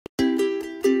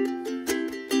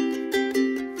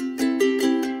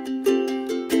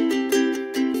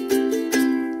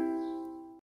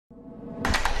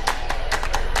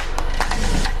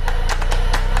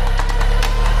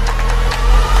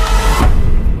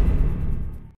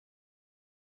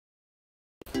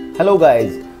Hello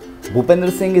guys,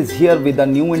 Bhupendra Singh is here with a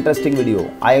new interesting video.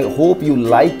 I hope you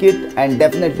like it and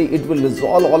definitely it will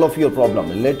resolve all of your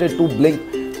problems related to Blynk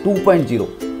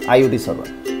 2.0 IoT server.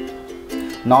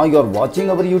 Now you are watching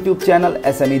our YouTube channel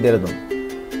SME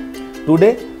Dehradun.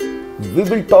 Today we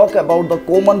will talk about the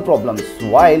common problems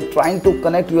while trying to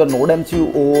connect your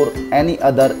NodeMCU or any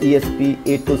other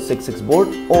ESP8266 board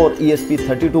or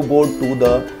ESP32 board to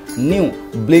the new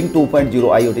Blynk 2.0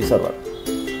 IoT server.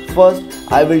 First,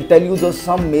 I will tell you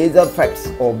some major facts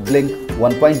of Blynk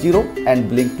 1.0 and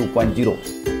Blynk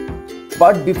 2.0.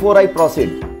 But before I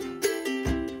proceed,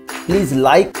 please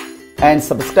like and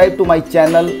subscribe to my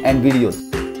channel and videos.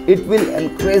 It will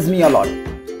encourage me a lot.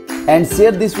 And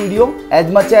share this video as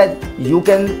much as you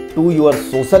can to your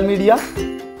social media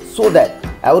so that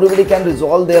everybody can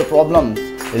resolve their problems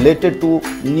related to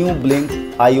new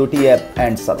Blynk IoT app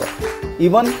and server.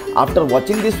 Even after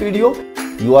watching this video,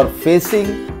 you are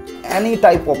facing any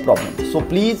type of problem. So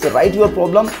please write your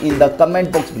problem in the comment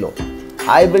box below.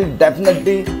 I will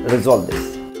definitely resolve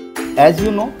this. As you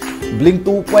know, Blynk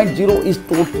 2.0 is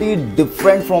totally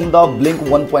different from the Blynk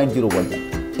 1.0 version.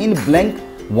 In Blynk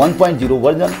 1.0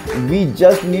 version, we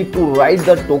just need to write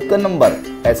the token number,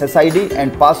 SSID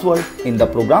and password in the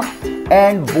program,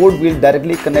 and board will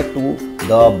directly connect to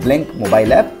the Blynk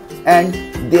mobile app, and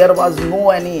there was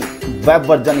no any web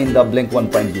version in the Blynk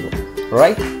 1.0,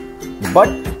 right? But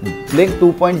Blynk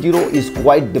 2.0 is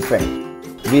quite different.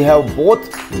 We have both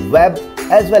web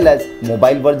as well as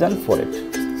mobile version for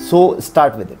it. So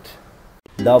start with it.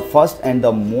 The first and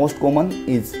the most common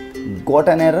is got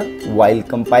an error while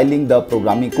compiling the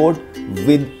programming code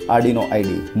with Arduino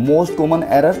IDE. Most common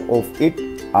error of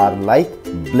it are like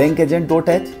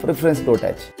BlynkEdgent.h,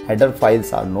 preference.h, header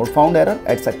files are not found error,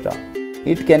 etc.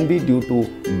 It can be due to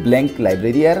Blynk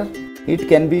Library error. It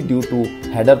can be due to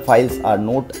header files are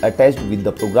not attached with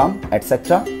the program,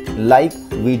 etc. like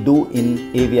we do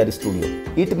in AVR Studio.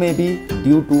 It may be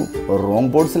due to wrong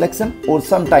board selection or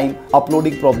sometime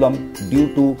uploading problem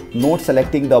due to not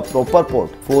selecting the proper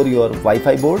port for your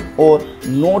Wi-Fi board or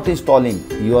not installing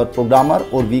your programmer,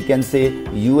 or we can say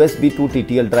USB to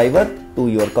TTL driver to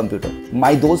your computer.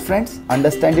 My those friends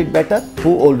understand it better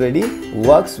who already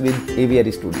works with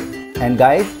AVR Studio. And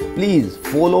guys, please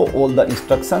follow all the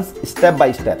instructions step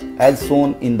by step as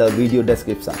shown in the video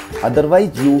description.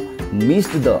 Otherwise, you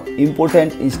missed the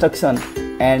important instruction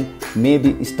and may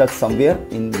be stuck somewhere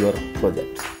in your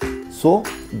project. So,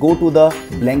 go to the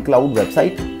Blynk Cloud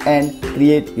website and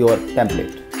create your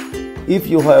template. If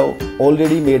you have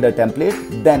already made a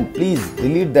template, then please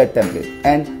delete that template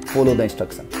and follow the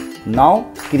instruction.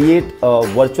 Now, create a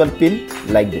virtual pin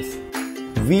like this.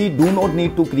 We do not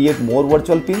need to create more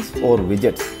virtual pins or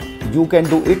widgets. You can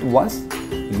do it once.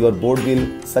 Your board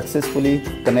will successfully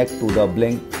connect to the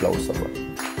Blynk Cloud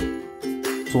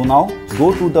server. So now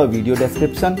go to the video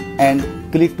description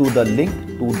and click to the link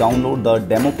to download the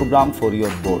demo program for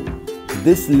your board.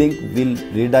 This link will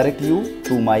redirect you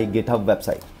to my GitHub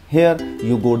website. Here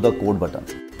you go to the code button.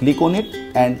 Click on it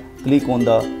and click on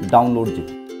the download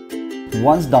zip.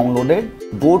 Once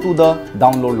downloaded, go to the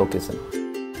download location.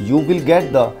 You will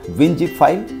get the WinZip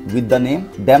file with the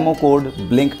name demo code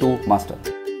Blynk2 master.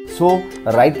 So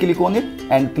right click on it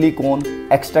and click on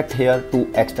extract here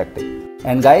to extract it.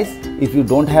 And guys, if you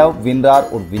don't have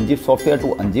WinRAR or WinZip software to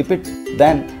unzip it,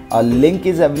 then a link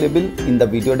is available in the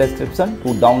video description to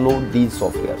download these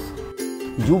softwares.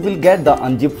 You will get the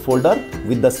unzipped folder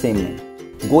with the same name.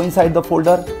 Go inside the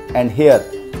folder and here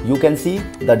you can see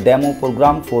the demo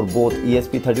program for both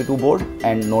ESP32 board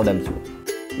and NodeMCU.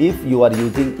 If you are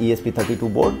using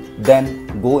ESP32 board,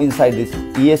 then go inside this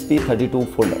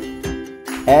ESP32 folder.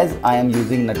 As I am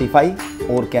using Notify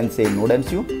or can say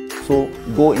NodeMCU, so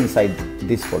go inside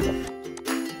this folder.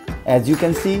 As you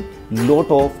can see, lot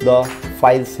of the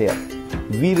files here.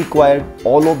 We required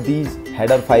all of these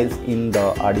header files in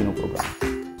the Arduino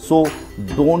program. So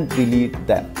don't delete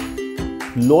them.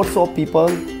 Lots of people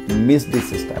miss this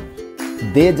step.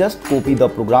 They just copy the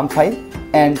program file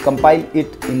and compile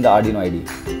it in the Arduino IDE.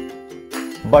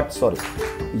 But sorry,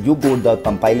 you got the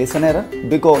compilation error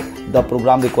because the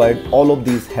program required all of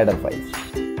these header files.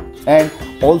 And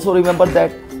also remember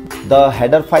that the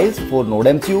header files for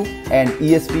NodeMCU and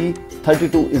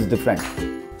ESP32 is different.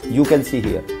 You can see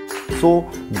here. So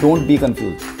don't be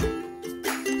confused.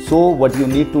 So what you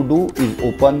need to do is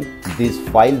open this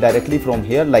file directly from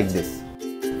here like this.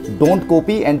 Don't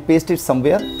copy and paste it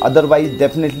somewhere, otherwise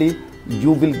definitely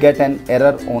you will get an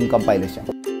error on compilation.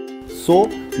 So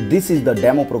this is the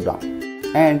demo program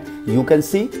and you can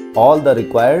see all the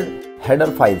required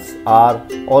header files are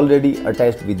already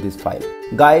attached with this file.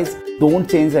 Guys, don't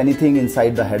change anything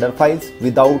inside the header files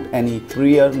without any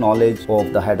prior knowledge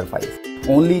of the header files.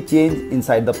 Only change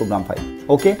inside the program file.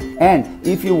 Okay, and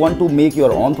if you want to make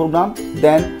your own program,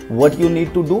 then what you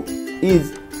need to do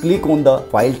is click on the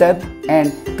file tab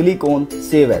and click on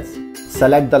save as.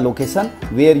 Select the location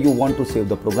where you want to save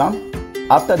the program.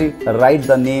 After it, write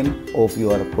the name of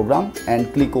your program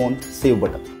and click on save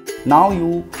button. Now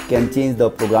you can change the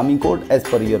programming code as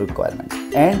per your requirement,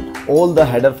 and all the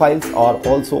header files are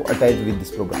also attached with this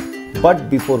program. But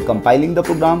before compiling the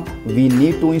program, we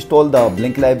need to install the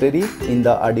Blynk library in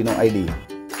the Arduino IDE.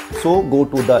 So go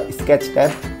to the Sketch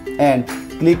tab and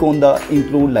click on the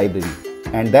Include Library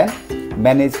and then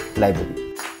Manage Library.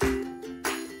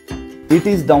 It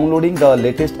is downloading the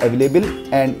latest available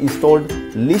and installed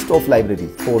list of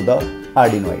libraries for the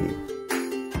Arduino IDE.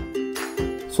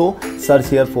 So search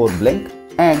here for Blynk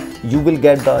and you will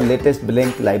get the latest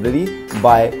Blynk library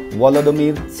by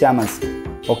Volodymyr Siamansky.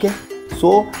 Okay,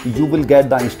 so you will get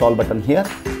the install button here.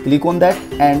 Click on that,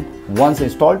 and once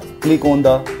installed, click on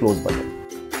the close button.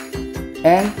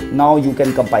 And now you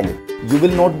can compile it. You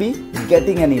will not be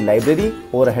getting any library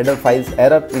or header files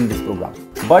error in this program,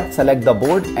 but select the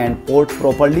board and port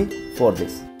properly for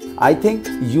this. I think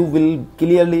you will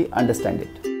clearly understand it.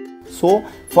 So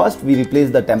first we replace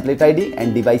the template ID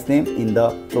and device name in the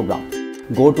program.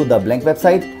 Go to the Blynk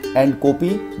website and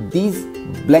copy these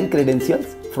Blynk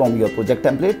credentials from your project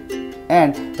template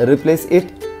and replace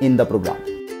it in the program.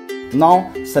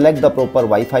 Now select the proper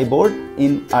Wi-Fi board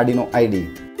in Arduino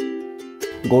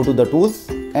IDE. Go to the tools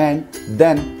and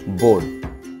then board.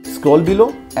 Scroll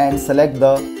below and select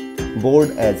the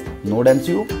board as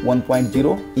NodeMCU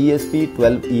 1.0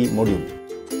 ESP12E module.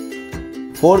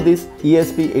 For this,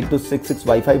 ESP8266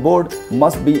 Wi-Fi board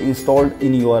must be installed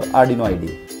in your Arduino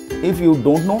IDE. If you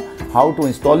don't know how to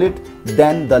install it,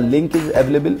 then the link is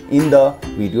available in the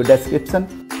video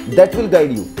description. That will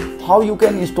guide you how you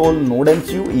can install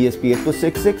NodeMCU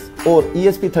ESP8266 or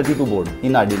ESP32 board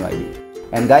in Arduino IDE.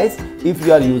 And guys, if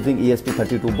you are using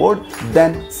ESP32 board,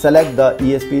 then select the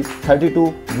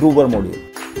ESP32 Groover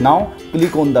module. Now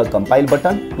click on the compile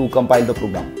button to compile the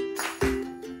program.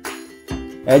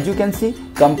 As you can see,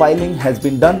 compiling has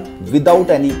been done without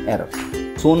any error.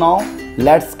 So now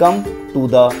let's come to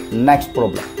the next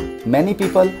problem. Many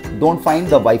people don't find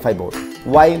the Wi-Fi board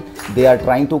while they are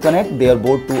trying to connect their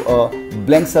board to a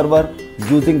Blynk server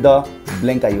using the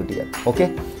Blynk IoT app.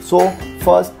 Okay, so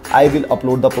first I will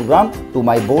upload the program to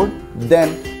my board,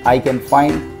 then I can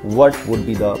find what would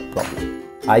be the problem.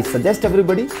 I suggest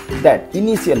everybody that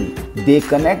initially they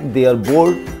connect their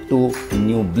board to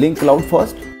new Blynk cloud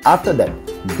first. After that,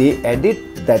 they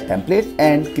edit that template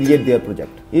and create their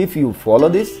project. If you follow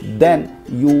this, then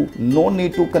you no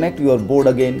need to connect your board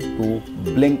again to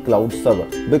Blynk cloud server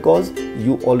because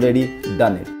you already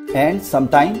done it. And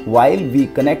sometime while we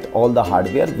connect all the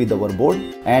hardware with our board,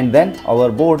 and then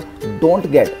our board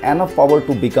don't get enough power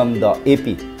to become the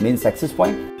AP, means access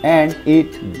point, and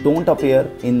it don't appear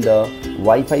in the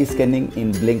Wi-Fi scanning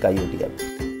in Blynk IoT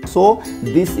app. So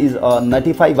this is a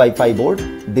Nutify Wi-Fi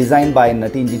board designed by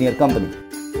Nutty Engineer Company.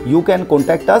 You can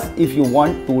contact us if you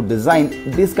want to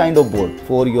design this kind of board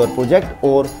for your project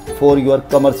or for your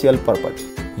commercial purpose.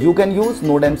 You can use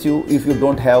NodeMCU if you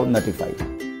don't have Nutify.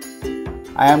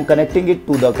 I am connecting it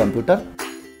to the computer.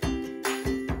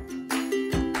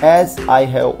 As I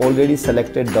have already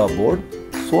selected the board,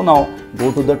 so now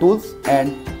go to the tools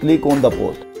and click on the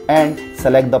port and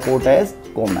select the port as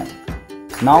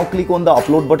COM9. Now click on the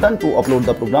upload button to upload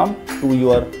the program to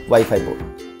your Wi-Fi board.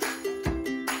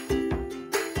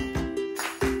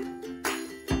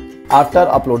 After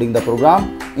uploading the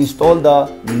program, install the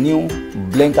new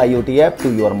Blynk IoT app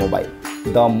to your mobile.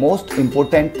 The most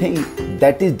important thing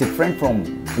that is different from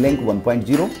Blynk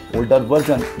 1.0 older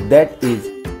version, that is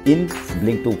in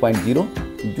Blynk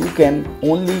 2.0, you can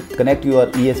only connect your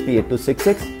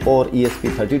ESP8266 or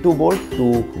ESP32 board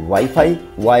to Wi-Fi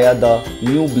via the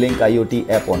new Blynk IoT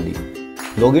app only.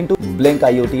 Log into Blynk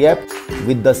IoT app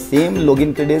with the same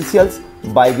login credentials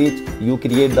by which you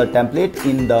create the template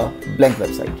in the Blynk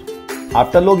website.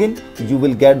 After login, you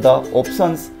will get the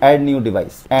options Add New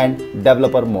Device and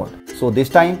Developer Mode. So this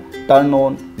time, turn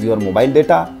on your mobile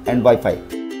data and Wi-Fi.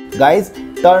 Guys,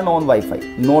 turn on Wi-Fi,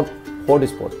 not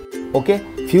hotspot.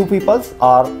 Okay, few people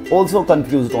are also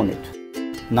confused on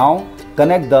it. Now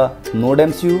connect the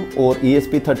NodeMCU or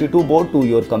ESP32 board to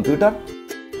your computer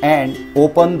and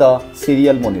open the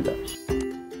serial monitor.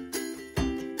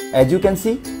 As you can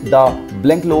see, the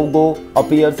Blynk logo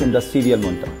appears in the serial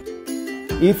monitor.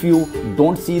 If you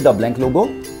don't see the Blynk logo,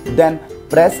 then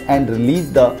press and release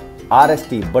the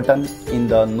RST button in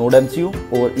the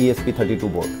NodeMCU or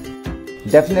ESP32 board.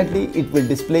 definitely it will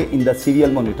display in the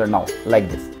serial monitor now like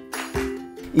this.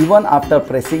 Even after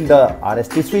pressing the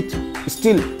RST switch,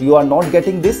 still you are not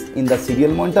getting this in the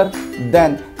serial monitor,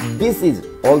 then this is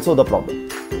also the problem.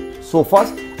 So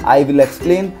first I will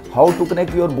explain how to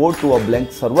connect your board to a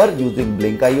Blynk server using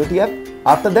Blynk IoT app.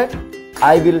 After that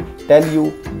I will tell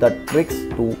you the tricks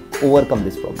to overcome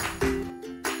this problem.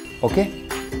 Okay,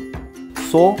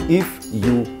 so if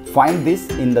you find this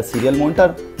in the serial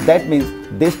monitor, that means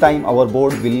this time our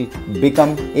board will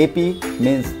become AP,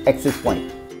 means access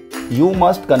point. You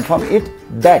must confirm it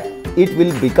that it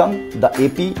will become the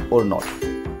AP or not.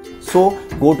 So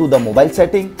go to the mobile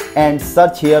setting and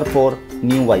search here for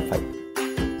new Wi-Fi.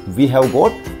 We have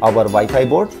got our Wi-Fi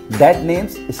board that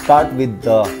names start with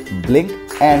the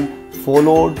Blynk and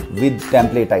followed with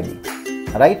template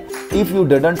ID, right? If you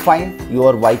didn't find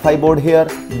your Wi-Fi board here,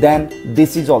 then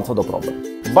this is also the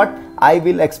problem, but I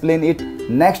will explain it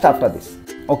next after this.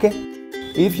 Okay,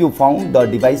 if you found the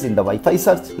device in the Wi-Fi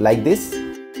search like this,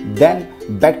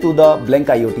 then back to the Blynk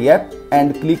IoT app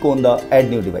and click on the add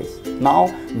new device.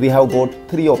 Now we have got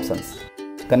three options: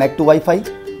 connect to Wi-Fi,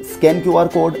 scan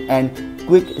QR code and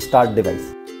quick start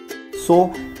device.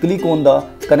 So click on the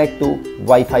connect to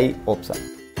Wi-Fi option.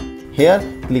 Here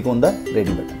click on the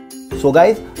ready button. So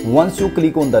guys, once you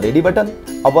click on the ready button,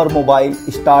 our mobile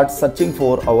starts searching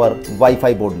for our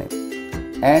Wi-Fi board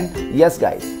name. And yes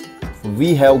guys,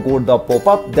 we have got the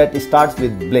pop-up that starts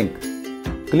with Blynk.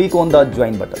 Click on the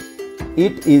join button.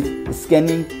 It is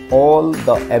scanning all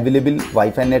the available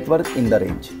Wi-Fi network in the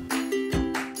range.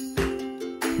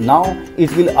 Now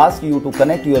it will ask you to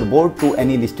connect your board to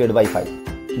any listed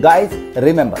Wi-Fi. Guys,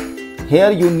 remember, here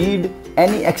you need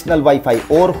any external Wi-Fi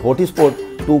or hotspot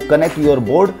to connect your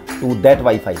board to that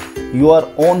Wi-Fi. Your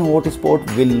own hotspot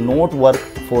will not work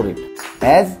for it,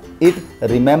 as it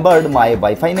remembered my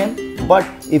Wi-Fi name. But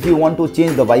if you want to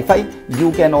change the Wi-Fi,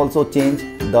 you can also change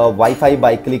the Wi-Fi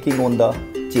by clicking on the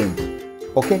change.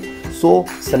 Okay, so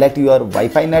select your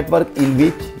Wi-Fi network in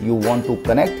which you want to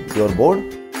connect your board,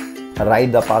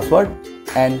 write the password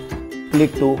and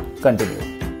click to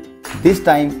continue. This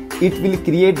time it will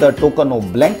create the token of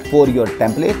Blynk for your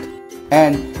template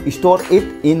and store it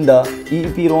in the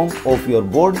EEPROM of your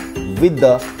board with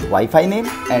the Wi-Fi name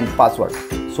and password.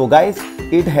 So guys,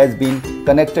 it has been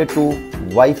connected to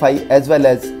Wi-Fi as well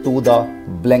as to the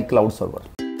Blynk cloud server,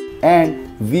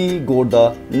 and we go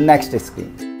the next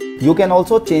screen. You can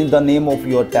also change the name of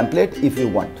your template if you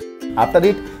want. After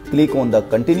it, click on the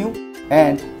continue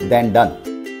and then done.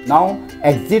 Now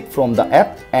exit from the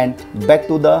app and back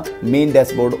to the main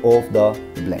dashboard of the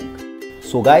Blynk.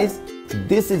 So guys,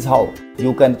 this is how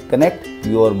you can connect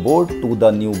your board to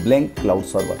the new Blynk cloud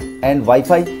server and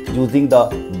Wi-Fi using the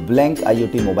Blynk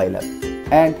IoT mobile app.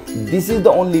 And this is the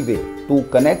only way to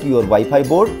connect your Wi-Fi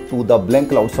board to the Blynk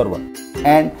cloud server,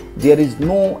 and there is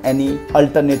no any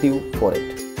alternative for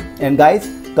it. And guys,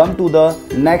 come to the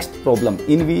next problem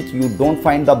in which you don't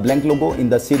find the Blynk logo in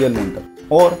the serial monitor,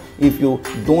 or if you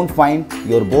don't find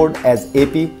your board as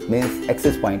AP, means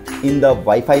access point, in the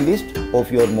Wi-Fi list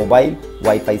of your mobile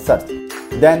Wi-Fi search,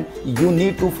 then you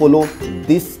need to follow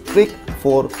this trick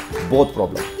for both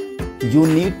problems. You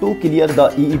need to clear the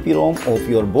EEPROM of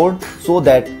your board so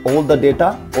that all the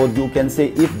data, or you can say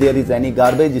if there is any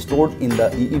garbage stored in the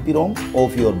EEPROM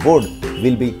of your board,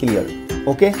 will be cleared.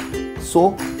 Okay,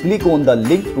 so click on the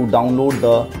link to download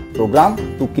the program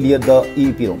to clear the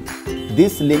EEPROM.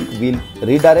 This link will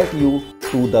redirect you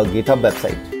to the GitHub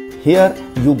website. Here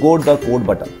you got the code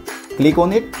button. Click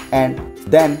on it and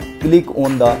then click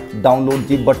on the download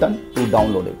zip button to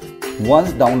download it.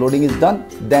 Once downloading is done,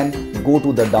 then go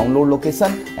to the download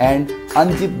location and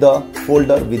unzip the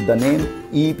folder with the name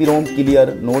EEPROM Clear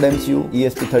NodeMCU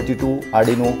ESP32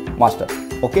 Arduino Master.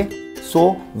 Okay,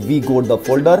 so we got the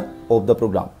folder of the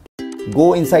program.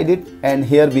 Go inside it and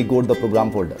here we got the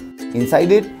program folder.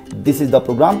 Inside it, this is the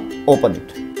program, open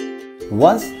it.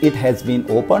 Once it has been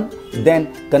opened,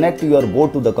 then connect your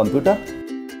board to the computer.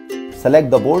 Select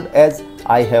the board as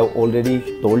I have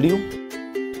already told you.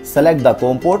 Select the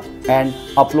COM port and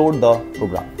upload the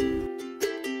program.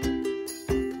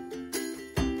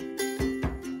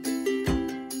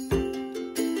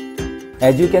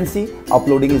 As you can see,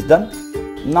 uploading is done.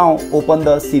 Now open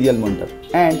the serial monitor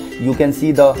and you can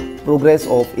see the progress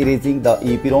of erasing the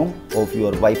EEPROM of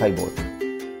your Wi-Fi board.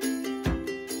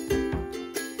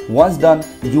 Once done,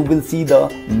 you will see the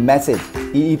message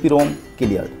EEPROM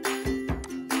cleared.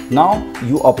 Now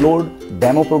you upload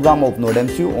demo program of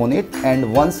NodeMCU on it,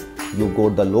 and once you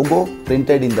got the logo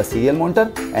printed in the serial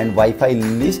monitor and Wi-Fi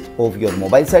list of your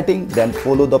mobile setting, then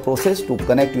follow the process to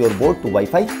connect your board to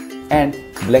Wi-Fi and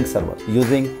Blynk server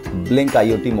using Blynk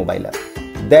IoT mobile app.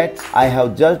 that I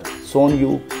have just shown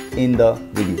you in the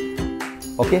video.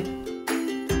 Okay.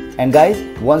 And guys,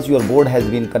 once your board has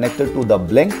been connected to the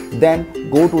Blynk, then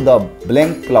go to the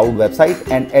Blynk Cloud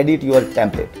website and edit your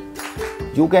template.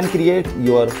 You can create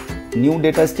your new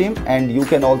data stream and you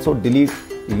can also delete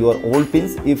your old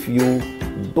pins if you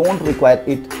don't require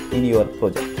it in your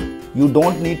project. You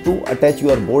don't need to attach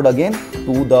your board again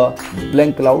to the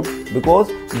Blynk Cloud because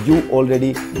you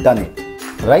already done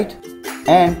it, right?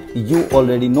 And you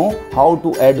already know how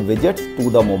to add widgets to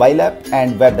the mobile app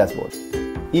and web dashboard.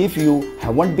 If you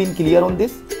haven't been clear on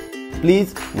this,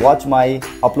 please watch my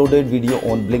uploaded video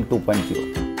on Blynk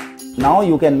 2.0. Now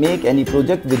you can make any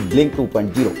project with Blynk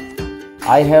 2.0.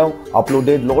 I have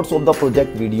uploaded lots of the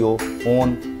project video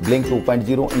on Blynk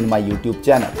 2.0 in my YouTube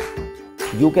channel.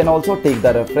 You can also take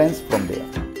the reference from there.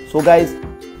 So guys,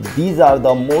 these are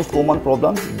the most common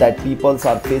problems that people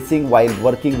are facing while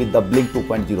working with the Blynk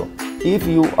 2.0. If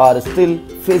you are still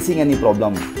facing any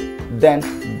problem, then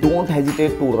don't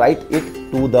hesitate to write it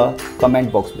to the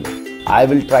comment box below. I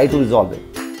will try to resolve it.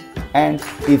 And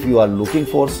if you are looking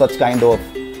for such kind of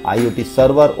IoT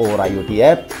server or IoT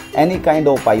app, any kind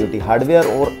of IoT hardware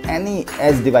or any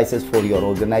edge devices for your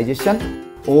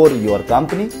organization or your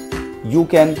company, you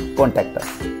can contact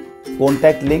us.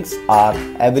 Contact links are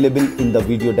available in the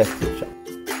video description.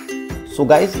 So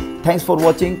guys, thanks for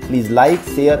watching. Please like,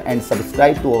 share and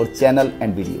subscribe to our channel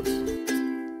and videos.